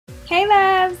Hey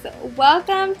loves,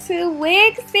 welcome to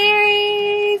wig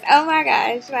series. Oh my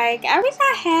gosh, like I wish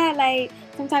I had like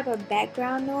some type of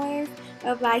background noise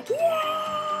of like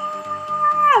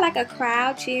yeah, like a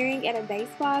crowd cheering at a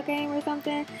baseball game or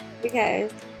something,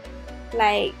 because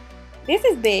like this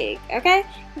is big. Okay,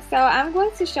 so I'm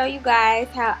going to show you guys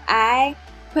how I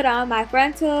put on my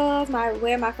frontals,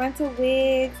 wear my frontal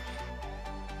wigs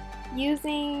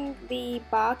using the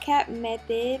ball cap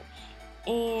method.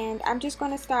 And I'm just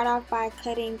going to start off by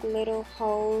cutting little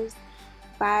holes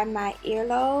by my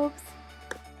earlobes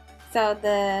so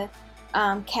the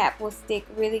cap will stick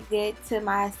really good to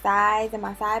my sides and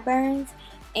my sideburns.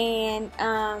 And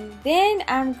then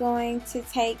I'm going to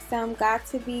take some Got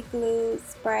To Be Glued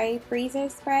spray, freezer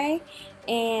spray,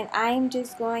 and I'm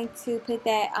just going to put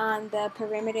that on the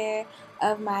perimeter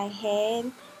of my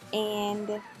head.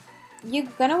 And you're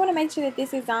gonna want to make sure that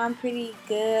this is on pretty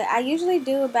good. I usually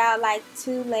do about like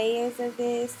 2 layers of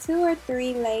this, 2 or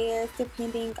 3 layers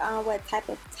depending on what type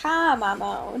of time I'm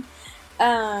on.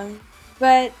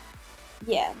 But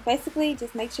yeah, basically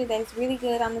just make sure that it's really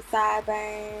good on the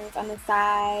sideburns, on the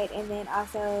side, and then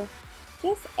also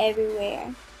just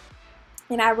everywhere.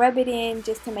 And I rub it in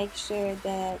just to make sure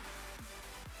that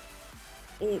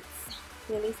it's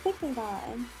really sticking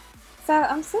on. So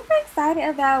I'm super excited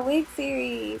about wig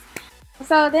series.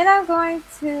 So then I'm going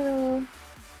to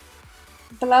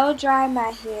blow dry my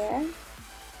hair,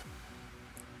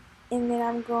 and then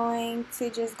I'm going to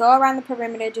just go around the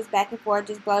perimeter, just back and forth,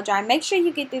 just blow dry. Make sure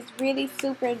you get this really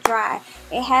super dry.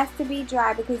 It has to be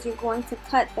dry because you're going to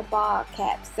cut the ball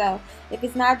cap. So if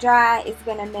it's not dry, it's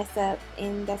going to mess up,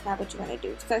 and that's not what you want to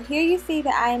do. So here you see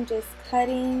that I am just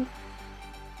cutting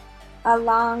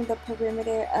along the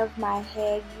perimeter of my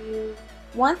head. You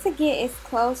want to get as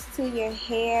close to your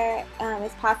hair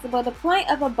as possible. The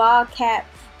point of a ball cap,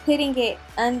 putting it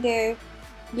under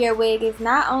your wig, is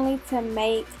not only to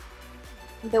make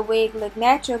the wig look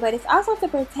natural, but it's also to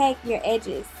protect your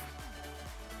edges.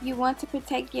 You want to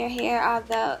protect your hair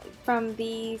from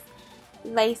these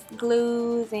lace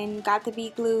glues and Got To Be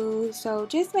glues. So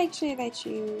just make sure that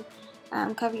you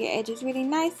cover your edges really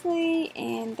nicely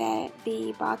and that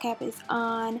the ball cap is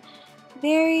on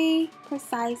very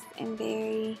precise and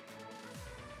very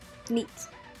neat.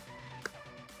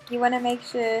 You want to make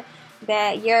sure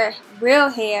that your real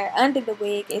hair under the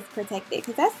wig is protected,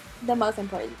 because that's the most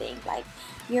important thing. Like,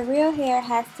 your real hair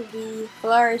has to be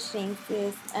flourishing,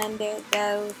 sis, under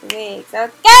those wigs.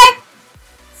 Okay?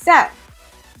 So,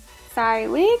 sorry,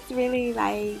 wigs really,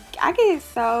 like, I get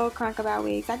so crunk about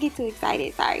wigs. I get too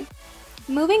excited. Sorry.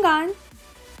 Moving on.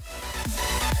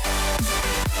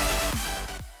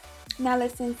 Now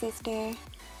listen, sister.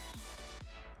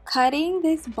 Cutting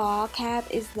this ball cap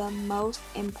is the most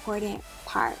important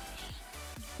part.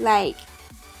 Like,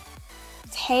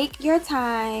 take your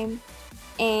time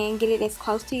and get it as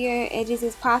close to your edges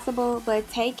as possible, but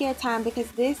take your time, because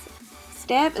this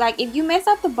step, like, if you mess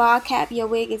up the ball cap, your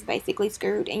wig is basically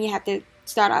screwed and you have to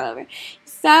start all over.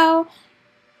 So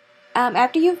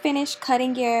after you finish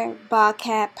cutting your ball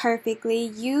cap perfectly,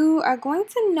 you are going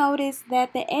to notice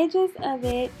that the edges of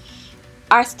it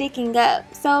are sticking up.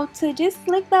 So to just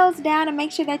slick those down and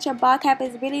make sure that your ball cap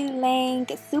is really laying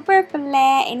super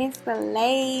flat and it's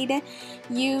filleted,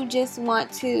 you just want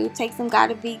to take some Got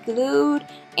To Be Glued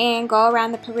and go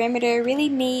around the perimeter really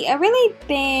neat, a really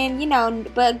thin, you know,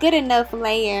 but good enough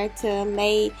layer to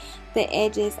lay the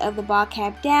edges of the ball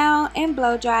cap down, and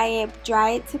blow dry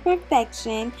it to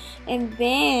perfection. And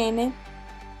then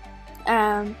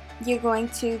you're going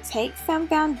to take some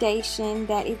foundation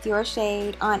that is your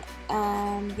shade on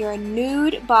your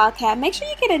nude ball cap. Make sure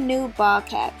you get a nude ball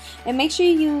cap, and make sure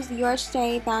you use your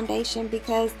shade foundation,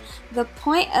 because the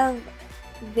point of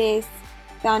this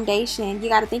foundation, you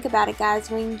got to think about it, guys.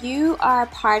 When you are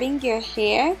parting your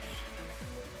hair,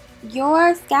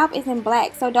 your scalp isn't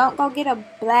black, so don't go get a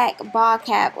black ball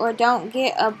cap, or don't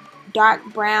get a dark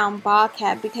brown ball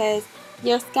cap, because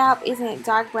your scalp isn't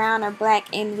dark brown or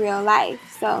black in real life.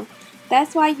 So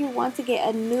that's why you want to get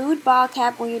a nude ball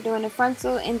cap when you're doing a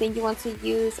frontal, and then you want to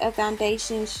use a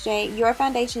foundation shade, your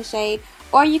foundation shade,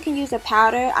 or you can use a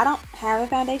powder. I don't have a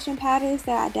foundation powder,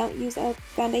 so I don't use a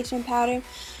foundation powder,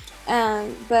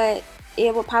 but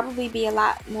it will probably be a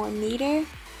lot more neater,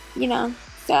 you know.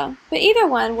 So, but either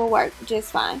one will work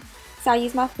just fine. So I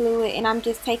use my fluid, and I'm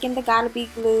just taking the Got To Be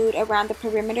Glued around the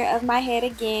perimeter of my head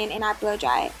again, and I blow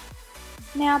dry it.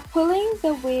 Now, pulling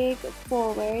the wig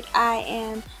forward, I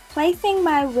am placing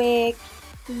my wig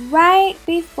right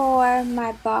before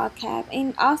my ball cap.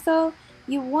 And also,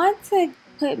 you want to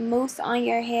put mousse on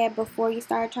your head before you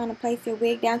start trying to place your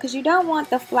wig down, because you don't want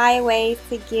the flyaways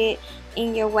to get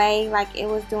in your way like it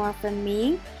was doing for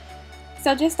me.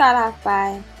 So just start off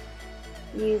by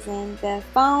using the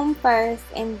foam first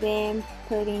and then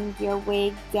putting your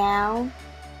wig down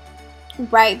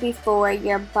right before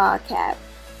your ball cap.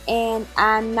 And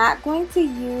I'm not going to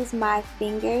use my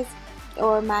fingers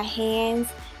or my hands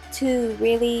to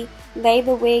really lay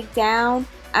the wig down.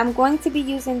 I'm going to be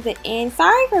using the end.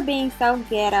 Sorry for being so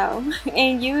ghetto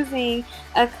and using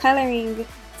a coloring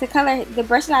to color the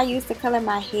brush that I use to color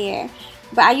my hair.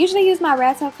 But I usually use my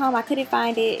rat tail comb. I couldn't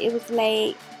find it. It was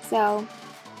late. So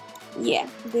yeah,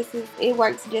 it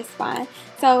works just fine.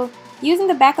 So using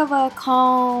the back of a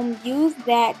comb, use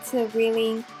that to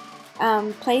really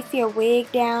place your wig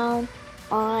down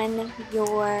on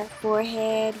your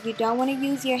forehead. You don't want to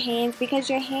use your hands because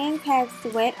your hands have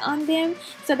sweat on them,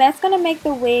 so that's going to make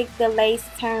the lace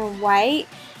turn white,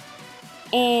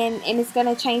 and it's going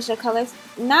to change the colors.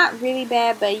 Not really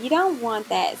bad, but you don't want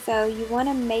that. So you want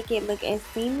to make it look as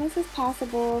seamless as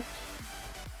possible,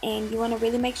 and you want to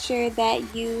really make sure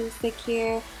that you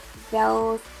secure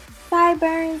those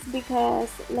sideburns, because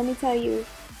let me tell you,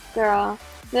 girl,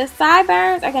 the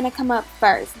sideburns are going to come up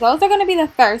first. Those are going to be the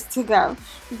first to go.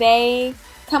 They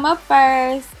come up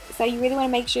first, so you really want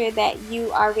to make sure that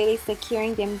you are really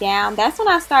securing them down. That's when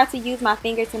I start to use my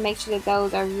finger to make sure that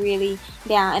those are really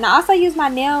down. And I also use my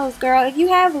nails, girl. If you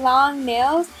have long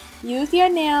nails, use your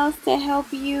nails to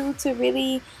help you to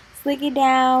really slick it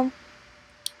down.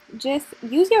 Just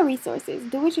use your resources.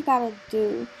 Do what you gotta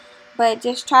do. But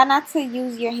just try not to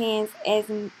use your hands as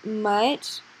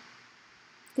much,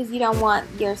 because you don't want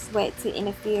your sweat to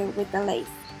interfere with the lace.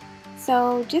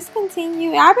 So just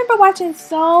continue. I remember watching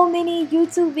so many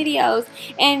YouTube videos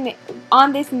and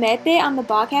on this method, on the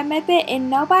ball cap method, and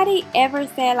nobody ever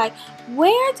said like,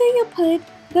 where do you put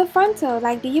the frontal?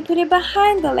 Like, do you put it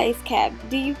behind the lace cap?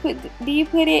 Do you put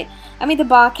it, I mean the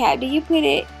ball cap, do you put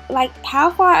it like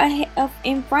how far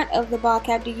in front of the ball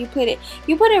cap do you put it?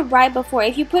 You put it right before.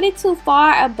 If you put it too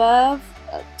far above,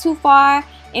 too far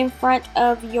in front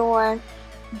of your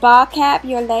ball cap,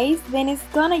 your lace, then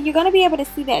you're gonna be able to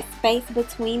see that space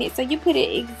between it. So you put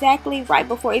it exactly right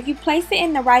before. If you place it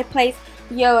in the right place,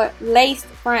 your lace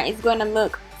front is gonna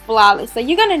look flawless. So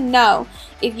you're gonna know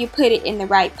if you put it in the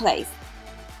right place.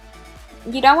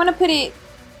 You don't want to put it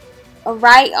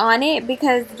right on it,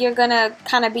 because you're gonna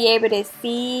kind of be able to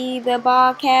see the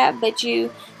ball cap, but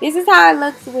this is how it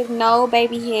looks with no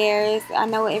baby hairs. I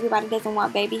know everybody doesn't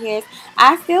want baby hairs.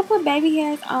 I still put baby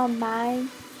hairs on mine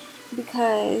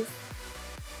because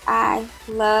I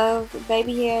love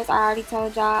baby hairs. I already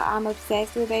told y'all I'm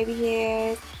obsessed with baby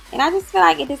hairs, and I just feel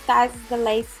like it disguises the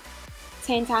lace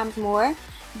 10 times more.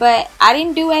 But I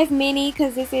didn't do as many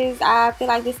because I feel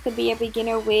like this could be a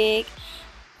beginner wig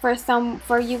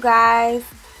for you guys,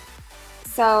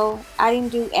 so I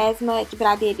didn't do as much, but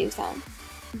I did do some.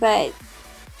 But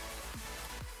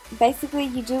basically,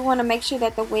 you do want to make sure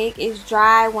that the wig is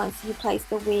dry once you place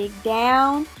the wig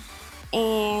down,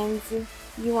 and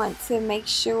you want to make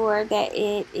sure that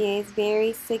it is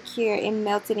very secure and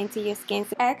melted into your skin.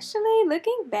 Actually,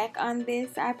 looking back on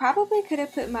this, I probably could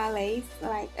have put my lace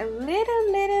like a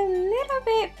little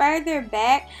bit further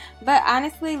back, but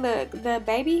honestly, look, the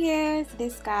baby hairs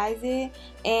disguise it,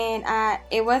 and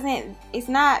it's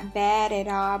not bad at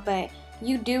all, but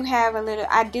I do have a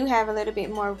little bit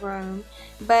more room.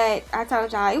 But I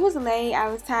told y'all it was late, I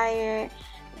was tired.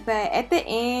 But at the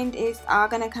end, it's all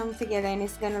going to come together and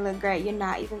it's going to look great. You're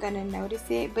not even going to notice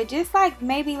it. But just like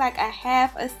maybe like a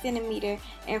half a centimeter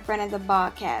in front of the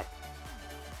ball cap.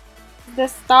 The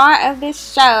star of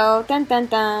this show, dun dun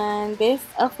dun, this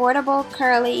affordable,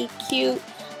 curly, cute,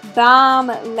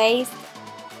 bomb lace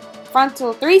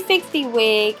frontal 360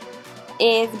 wig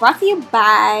is brought to you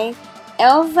by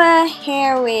Elva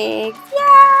Hair Wigs.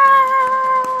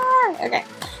 Yeah! Okay.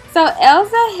 So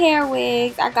Elva Hair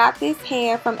Wigs, I got this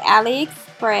hair from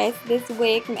AliExpress, this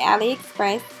wig from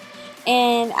AliExpress,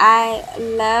 and I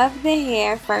love the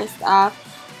hair first off.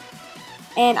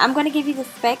 And I'm going to give you the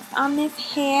specs on this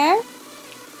hair.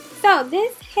 So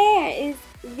this hair is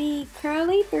the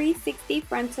curly 360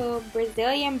 frontal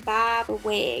Brazilian bob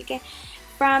wig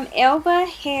from Elva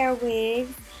Hair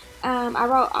Wigs. I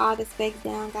wrote all the specs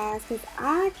down, guys, because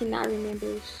I cannot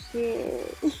remember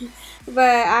shit.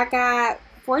 But I got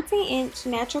 14-inch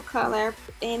natural color,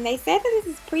 and they said that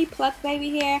this is pre-plucked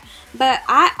baby hair, but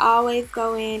I always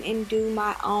go in and do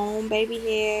my own baby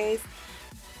hairs.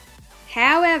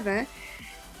 However,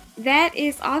 that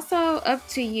is also up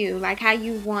to you, like how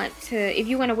you want to, if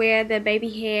you want to wear the baby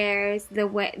hairs the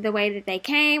way that they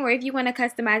came, or if you want to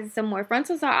customize it some more.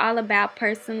 Frontals are all about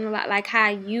personal, like how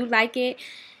you like it,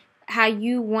 how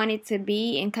you want it to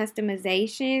be in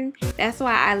customization. That's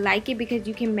why I like it, because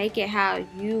you can make it how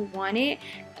you want it.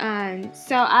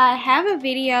 So I have a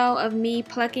video of me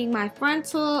plucking my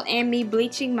frontal and me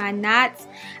bleaching my knots.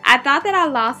 I thought that I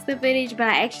lost the footage, but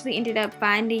I actually ended up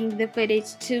finding the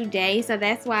footage today, so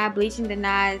that's why bleaching the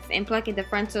knots and plucking the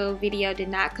frontal video did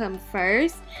not come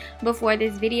first before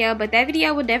this video. But that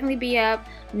video will definitely be up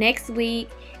next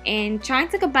week, and trying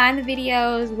to combine the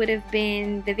videos would have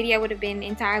been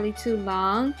entirely too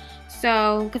long,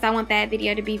 so because I want that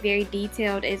video to be very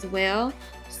detailed as well.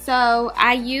 So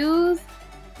I use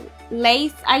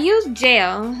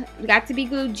gel, got to be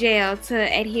glue gel, to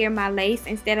adhere my lace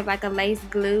instead of like a lace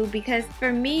glue, because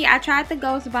for me, I tried the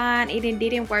Ghost Bond, it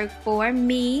didn't work for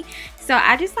me, so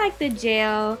I just like the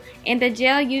gel, and the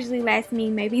gel usually lasts me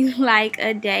maybe like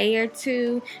a day or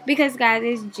two, because guys,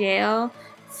 it's gel.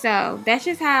 So that's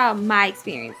just how my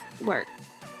experience worked.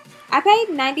 I paid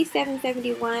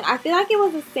 $97.71. I feel like it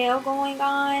was a sale going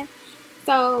on.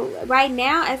 So right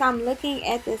now, as I'm looking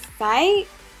at the site,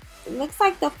 it looks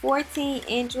like the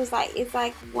 14-inch was like, it's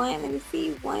like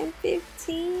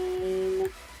 115,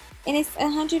 and it's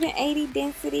 180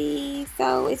 density,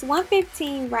 so it's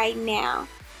 115 right now.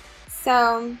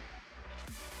 So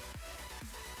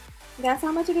that's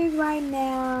how much it is right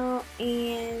now,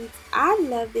 and I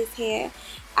love this hair.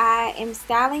 I am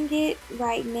styling it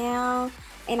right now,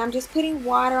 and I'm just putting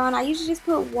water on. I usually just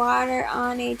put water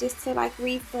on it just to like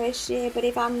refresh it, but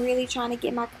if I'm really trying to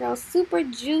get my curls super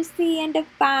juicy and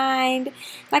defined,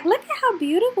 like look at how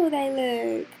beautiful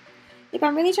they look. If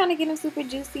I'm really trying to get them super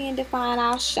juicy and defined,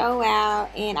 I'll show out,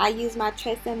 and I use my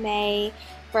Tresamme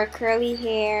for curly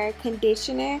hair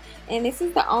conditioner, and this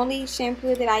is the only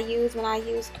shampoo that I use when I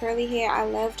use curly hair. I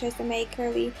love Tresamme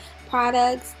curly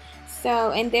products.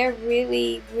 So, and they're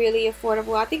really, really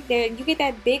affordable. I think you get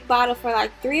that big bottle for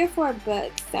like $3 or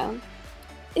 $4. So,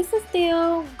 it's a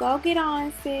steal. Go get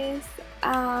on, sis.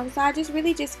 So I just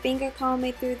really just finger comb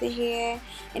it through the hair.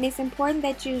 And it's important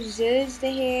that you zhuzh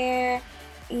the hair.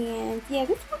 And yeah,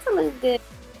 this one's a little good.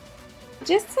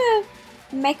 Just to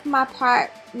make my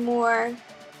part more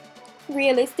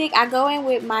realistic, I go in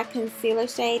with my concealer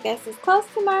shade that's as close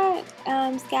to my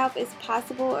scalp as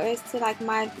possible, or as to like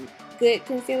my good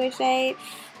concealer shade,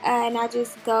 and I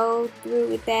just go through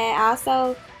with that. I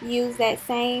also use that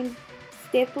same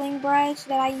stippling brush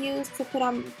that I use to put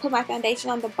my foundation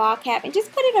on the ball cap, and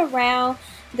just put it around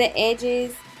the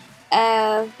edges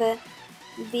of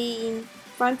the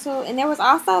frontal. And there was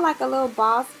also like a little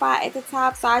bald spot at the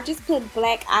top, so I just put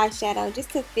black eyeshadow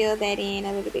just to fill that in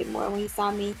a little bit more when you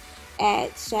saw me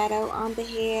add shadow on the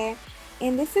hair.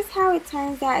 And this is how it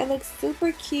turns out. It looks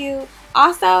super cute.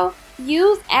 Also,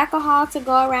 use alcohol to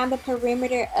go around the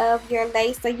perimeter of your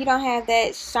lace so you don't have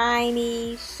that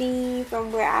shiny sheen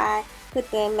from where I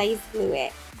put the lace glue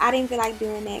at. I didn't feel like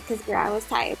doing that because, girl, I was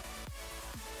tired.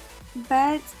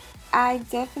 But I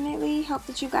definitely hope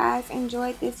that you guys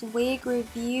enjoyed this wig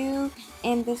review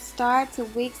and the start to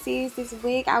wig series. This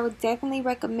wig, I would definitely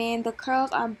recommend. The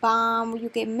curls are bomb. You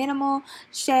get minimal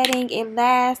shedding. It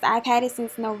lasts. I've had it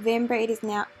since November. It is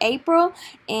now April,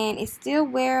 and it's still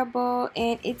wearable,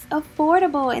 and it's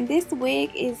affordable. And this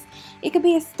wig it could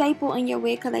be a staple in your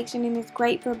wig collection, and it's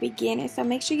great for beginners. So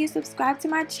make sure you subscribe to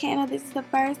my channel. This is the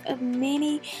first of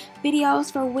many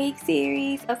videos for wig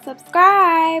series. So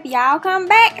subscribe. Y'all come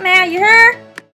back now. You heard?